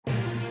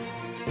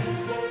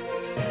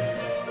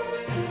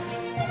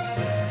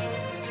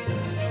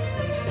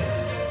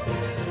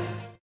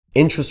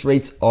Interest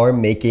rates are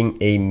making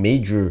a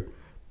major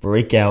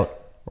breakout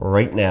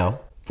right now.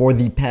 For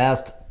the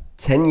past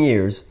 10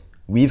 years,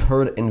 we've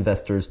heard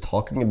investors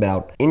talking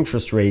about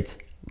interest rates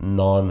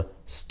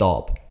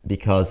non-stop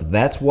because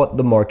that's what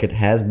the market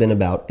has been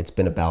about. It's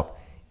been about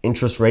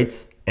interest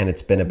rates and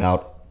it's been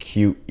about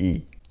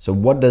QE. So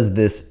what does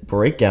this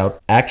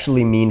breakout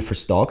actually mean for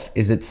stocks?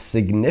 Is it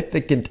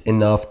significant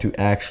enough to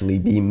actually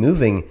be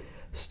moving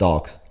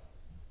stocks?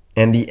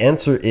 And the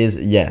answer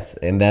is yes.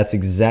 And that's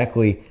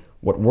exactly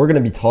what we're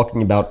going to be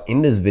talking about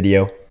in this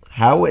video.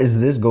 How is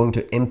this going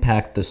to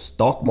impact the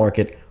stock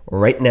market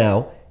right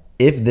now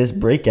if this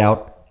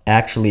breakout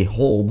actually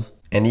holds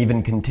and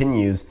even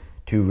continues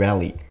to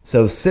rally?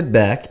 So sit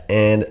back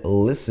and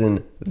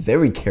listen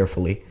very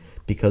carefully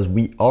because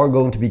we are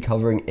going to be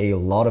covering a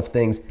lot of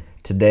things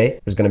today.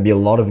 There's going to be a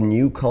lot of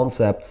new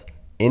concepts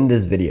in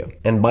this video.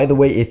 And by the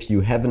way, if you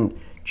haven't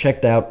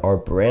checked out our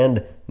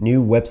brand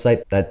new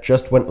website that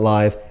just went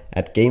live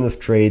at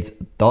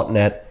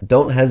gameoftrades.net,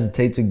 don't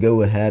hesitate to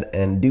go ahead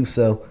and do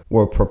so.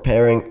 We're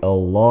preparing a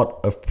lot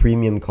of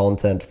premium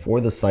content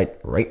for the site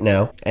right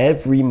now.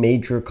 Every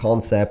major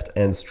concept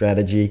and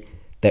strategy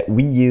that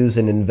we use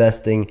in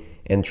investing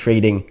and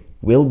trading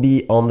will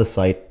be on the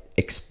site,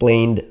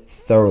 explained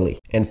thoroughly.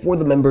 And for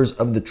the members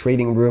of the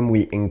trading room,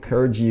 we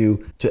encourage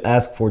you to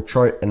ask for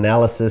chart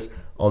analysis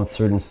on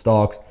certain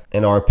stocks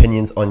and our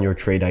opinions on your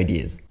trade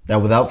ideas. Now,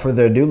 without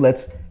further ado,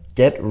 let's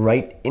get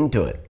right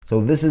into it.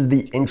 So this is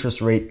the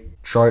interest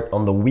rate chart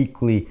on the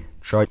weekly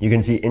chart. You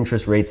can see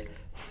interest rates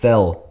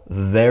fell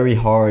very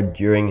hard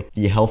during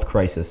the health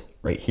crisis.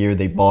 Right here,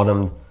 they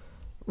bottomed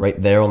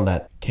right there on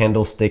that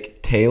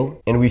candlestick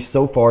tail. And we've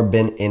so far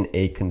been in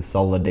a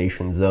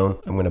consolidation zone.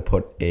 I'm going to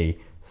put a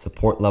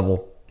support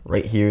level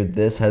right here.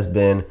 This has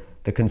been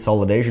the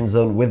consolidation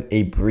zone with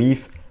a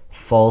brief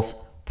false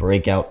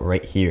breakout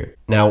right here.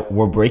 Now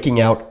we're breaking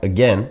out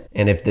again.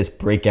 And if this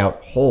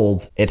breakout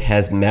holds, it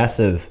has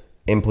massive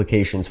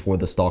implications for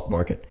the stock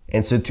market.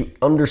 And so to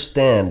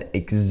understand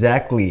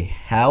exactly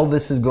how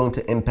this is going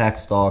to impact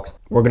stocks,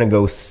 we're going to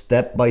go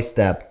step by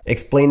step,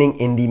 explaining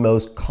in the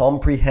most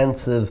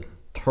comprehensive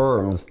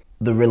terms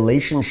the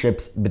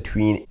relationships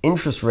between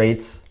interest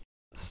rates,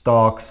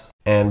 stocks,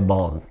 and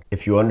bonds.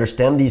 If you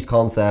understand these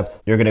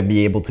concepts, you're going to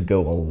be able to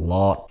go a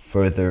lot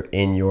further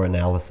in your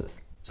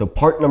analysis. So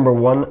part number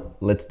one,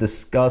 let's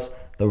discuss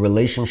the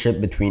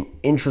relationship between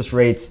interest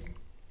rates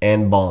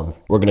and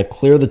bonds. We're going to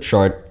clear the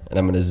chart and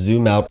I'm going to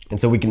zoom out. And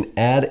so we can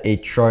add a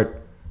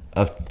chart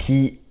of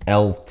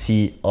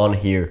TLT on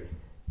here.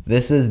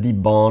 This is the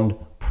bond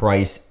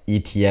price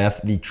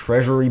ETF, the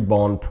treasury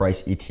bond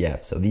price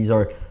ETF. So these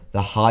are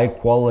the high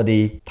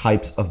quality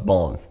types of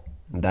bonds.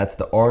 And that's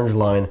the orange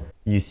line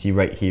you see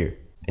right here.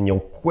 And you'll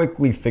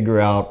quickly figure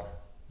out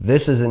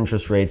this is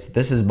interest rates,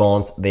 this is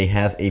bonds. They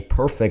have a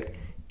perfect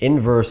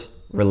inverse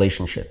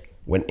relationship.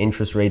 When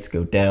interest rates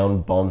go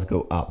down, bonds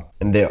go up.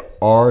 And there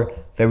are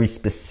very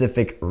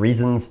specific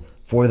reasons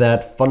for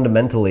that.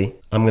 Fundamentally,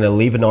 I'm going to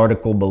leave an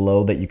article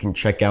below that you can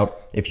check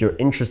out if you're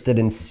interested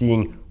in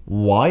seeing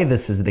why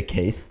this is the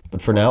case.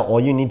 But for now,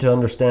 all you need to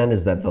understand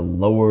is that the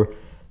lower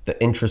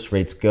the interest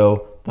rates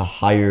go, the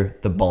higher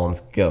the bonds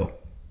go.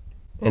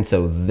 And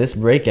so this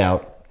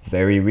breakout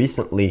very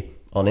recently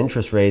on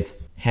interest rates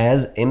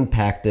has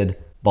impacted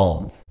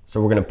bonds.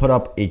 So we're going to put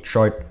up a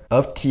chart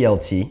of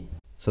TLT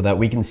so that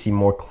we can see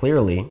more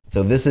clearly.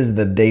 So this is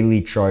the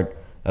daily chart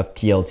of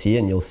TLT,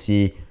 and you'll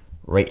see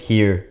right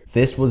here,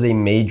 this was a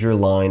major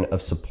line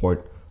of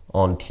support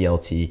on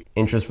TLT.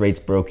 Interest rates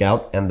broke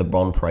out and the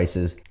bond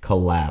prices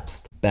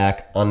collapsed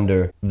back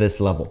under this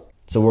level.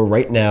 So we're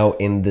right now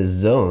in this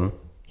zone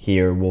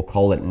here, we'll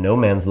call it no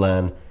man's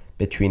land,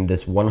 between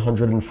this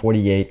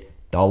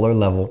 $148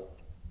 level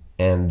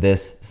and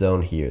this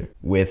zone here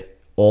with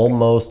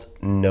almost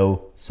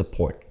no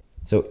support.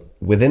 So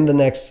within the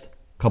next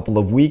couple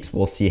of weeks,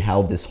 we'll see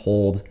how this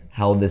holds,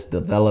 how this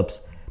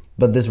develops,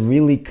 but this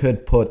really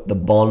could put the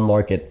bond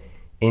market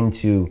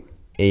into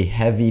a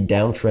heavy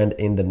downtrend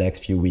in the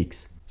next few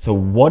weeks. So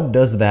what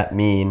does that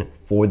mean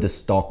for the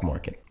stock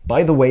market?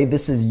 By the way,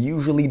 this is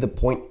usually the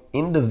point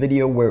in the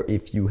video where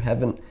if you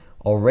haven't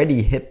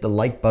already hit the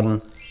like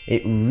button,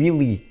 it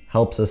really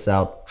helps us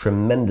out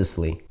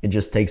tremendously. It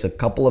just takes a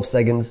couple of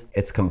seconds,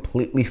 it's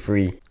completely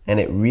free, and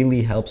it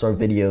really helps our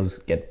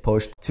videos get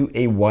pushed to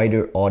a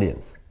wider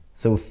audience.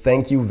 So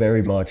thank you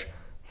very much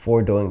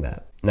for doing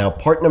that. Now,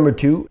 part number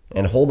two,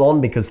 and hold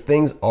on because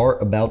things are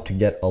about to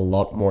get a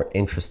lot more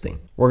interesting.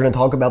 We're going to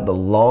talk about the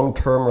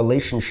long-term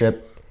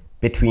relationship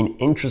between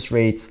interest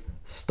rates,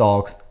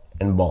 stocks,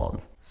 and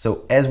bonds.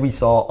 So as we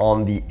saw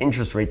on the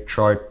interest rate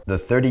chart, the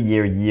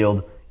 30-year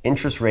yield,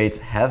 interest rates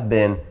have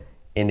been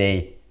in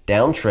a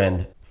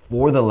downtrend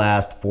for the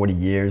last 40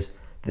 years.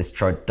 This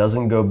chart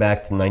doesn't go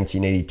back to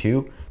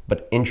 1982,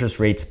 but interest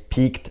rates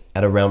peaked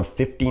at around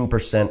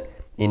 15%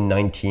 in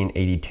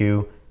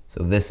 1982.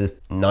 So this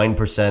is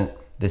 9%.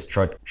 This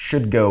chart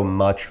should go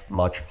much,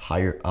 much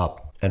higher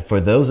up. And for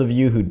those of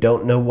you who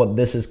don't know what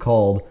this is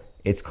called,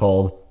 it's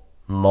called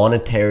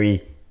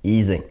monetary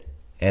easing.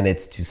 And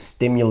it's to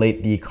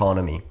stimulate the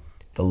economy,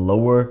 the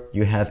lower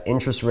you have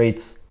interest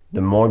rates,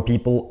 the more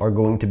people are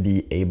going to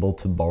be able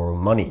to borrow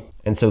money.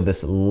 And so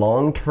this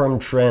long-term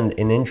trend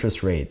in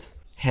interest rates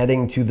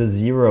heading to the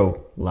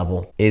zero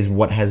level is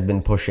what has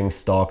been pushing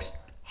stocks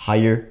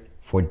higher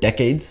for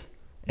decades,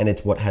 and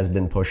it's what has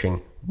been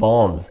pushing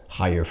bonds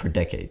higher for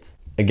decades.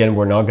 Again,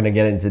 we're not going to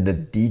get into the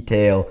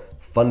detailed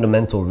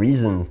fundamental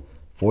reasons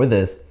for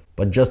this,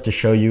 but just to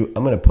show you,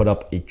 I'm going to put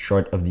up a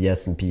chart of the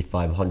S&P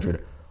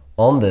 500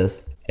 on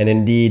this. And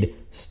indeed,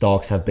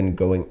 stocks have been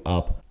going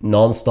up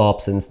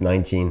non-stop since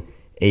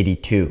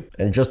 1982.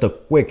 And just a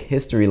quick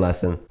history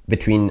lesson,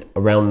 between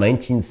around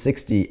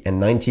 1960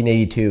 and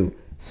 1982,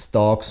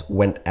 stocks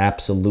went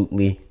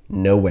absolutely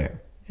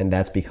nowhere. And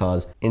that's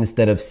because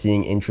instead of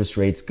seeing interest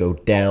rates go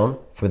down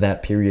for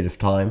that period of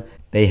time,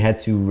 they had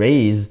to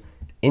raise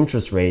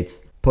interest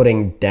rates,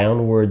 putting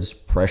downwards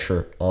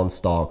pressure on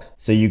stocks.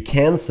 So you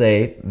can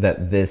say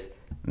that this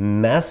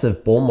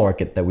massive bull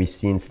market that we've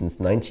seen since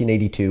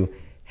 1982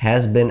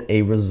 has been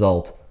a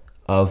result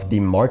of the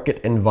market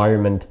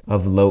environment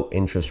of low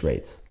interest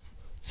rates.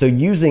 So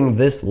using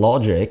this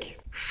logic,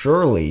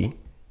 surely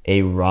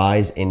a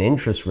rise in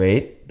interest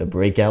rate, the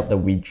breakout that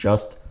we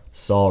just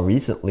saw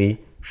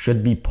recently,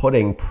 should be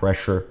putting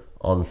pressure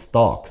on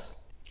stocks.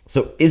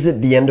 So is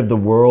it the end of the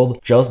world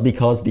just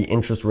because the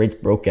interest rates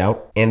broke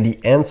out? And the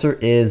answer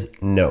is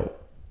no.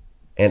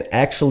 And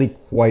actually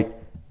quite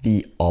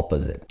the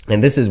opposite.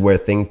 And this is where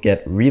things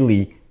get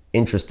really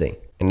interesting.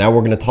 And now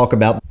we're going to talk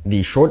about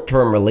the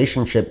short-term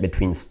relationship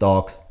between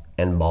stocks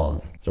and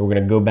bonds. So we're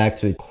going to go back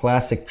to a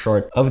classic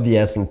chart of the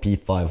S&P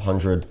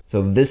 500.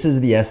 So this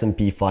is the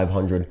S&P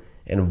 500.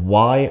 And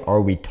why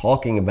are we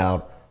talking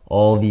about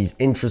all these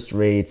interest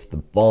rates, the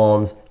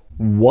bonds?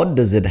 What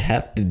does it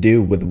have to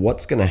do with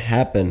what's going to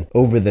happen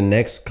over the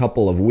next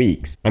couple of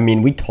weeks? I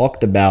mean, we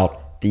talked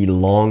about the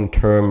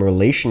long-term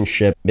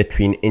relationship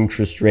between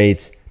interest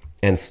rates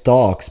and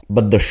stocks,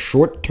 but the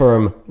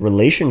short-term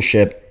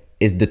relationship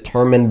is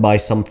determined by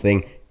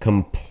something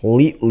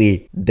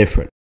completely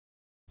different.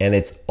 And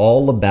it's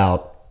all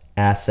about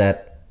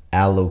asset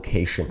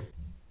allocation.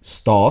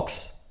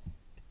 Stocks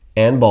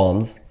and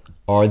bonds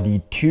are the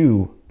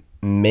two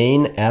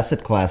main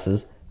asset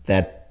classes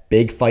that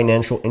big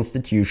financial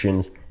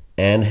institutions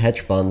and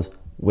hedge funds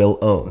will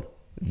own.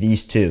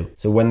 These two.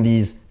 So when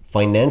these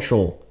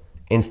financial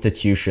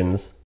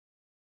institutions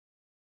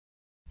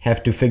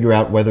have to figure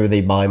out whether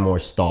they buy more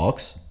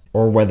stocks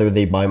or whether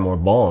they buy more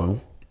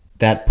bonds,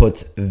 that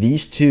puts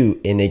these two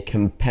in a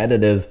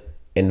competitive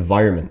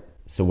environment.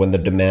 So when the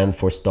demand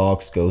for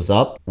stocks goes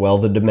up, well,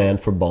 the demand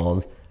for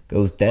bonds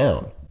goes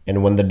down.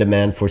 And when the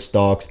demand for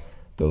stocks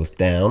goes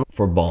down,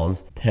 for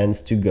bonds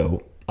tends to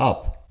go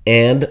up.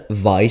 And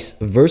vice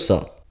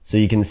versa. So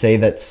you can say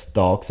that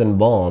stocks and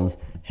bonds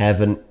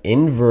have an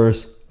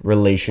inverse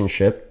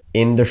relationship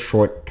in the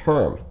short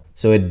term.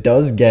 So it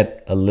does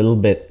get a little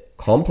bit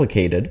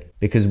complicated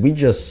because we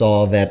just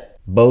saw that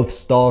both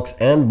stocks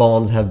and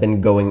bonds have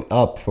been going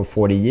up for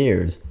 40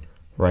 years,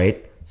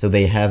 right? So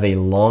they have a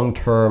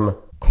long-term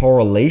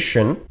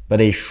correlation,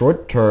 but a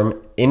short-term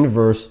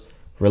inverse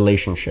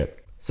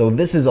relationship. So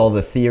this is all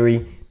the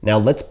theory. Now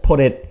let's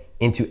put it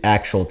into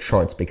actual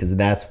charts because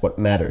that's what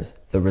matters,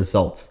 the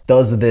results.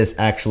 Does this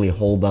actually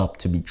hold up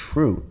to be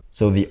true?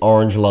 So the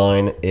orange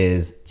line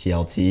is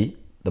TLT,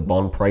 the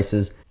bond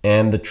prices,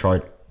 and the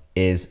chart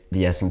is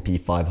the S&P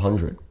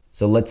 500.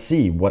 So let's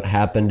see what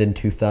happened in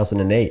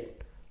 2008.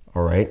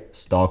 All right,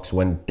 stocks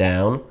went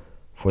down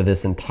for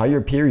this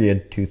entire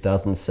period,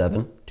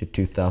 2007 to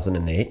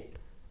 2008.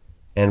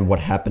 And what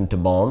happened to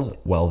bonds?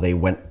 Well, they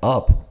went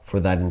up for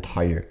that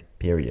entire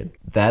period.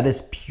 That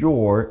is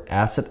pure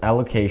asset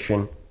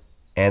allocation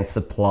and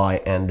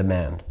supply and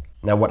demand.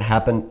 Now what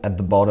happened at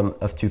the bottom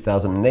of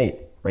 2008?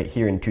 Right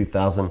here in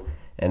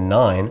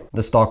 2009,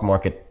 the stock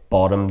market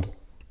bottomed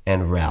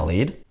and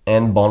rallied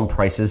and bond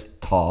prices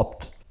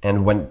topped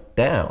and went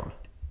down.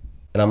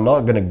 And I'm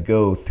not going to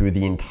go through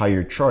the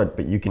entire chart,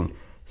 but you can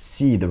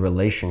see the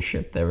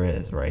relationship there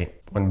is, right?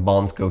 When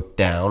bonds go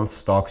down,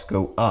 stocks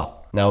go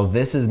up. Now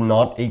this is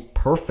not a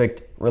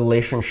perfect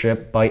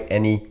relationship by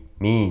any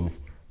means.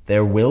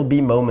 There will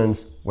be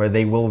moments where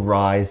they will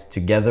rise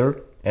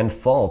together and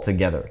fall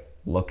together.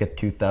 Look at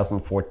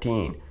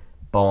 2014.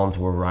 Bonds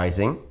were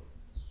rising,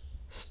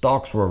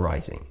 stocks were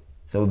rising.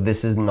 So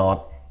this is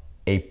not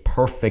a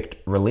perfect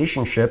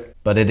relationship,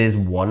 but it is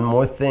one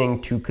more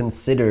thing to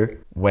consider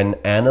when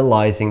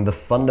analyzing the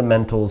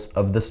fundamentals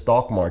of the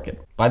stock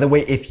market. By the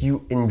way, if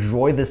you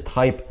enjoy this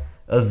type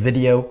of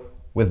video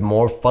with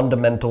more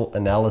fundamental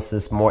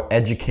analysis, more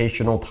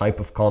educational type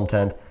of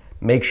content,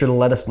 make sure to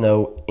let us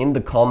know in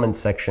the comment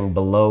section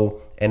below,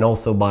 and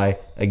also by,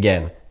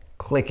 again,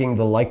 clicking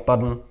the like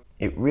button.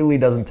 It really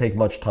doesn't take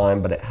much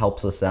time, but it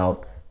helps us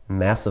out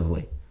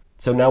massively.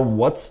 So now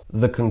what's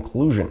the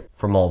conclusion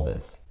from all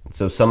this?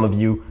 So some of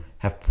you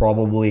have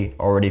probably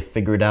already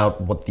figured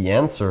out what the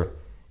answer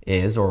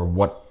is or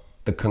what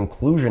the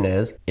conclusion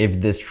is.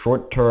 If this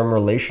short-term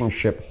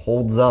relationship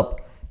holds up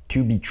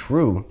to be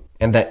true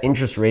and that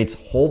interest rates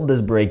hold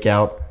this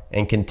breakout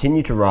and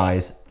continue to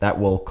rise, that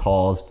will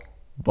cause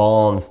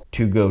bonds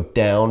to go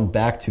down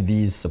back to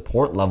these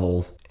support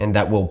levels, and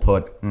that will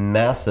put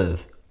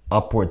massive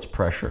upwards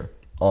pressure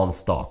on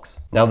stocks.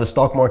 Now, the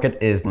stock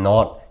market is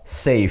not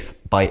safe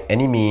by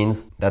any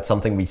means. That's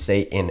something we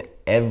say in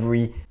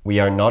we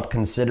are not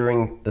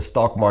considering the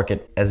stock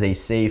market as a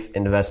safe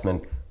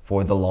investment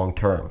for the long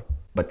term.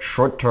 But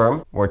short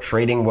term, we're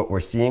trading what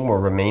we're seeing, we're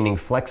remaining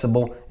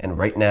flexible, and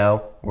right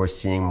now we're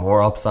seeing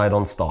more upside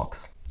on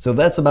stocks. So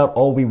that's about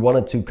all we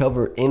wanted to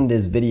cover in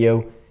this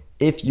video.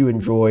 If you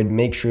enjoyed,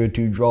 make sure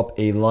to drop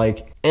a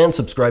like and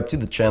subscribe to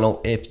the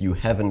channel if you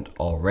haven't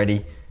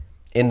already.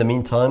 In the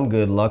meantime,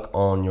 good luck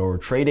on your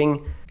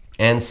trading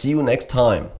and see you next time.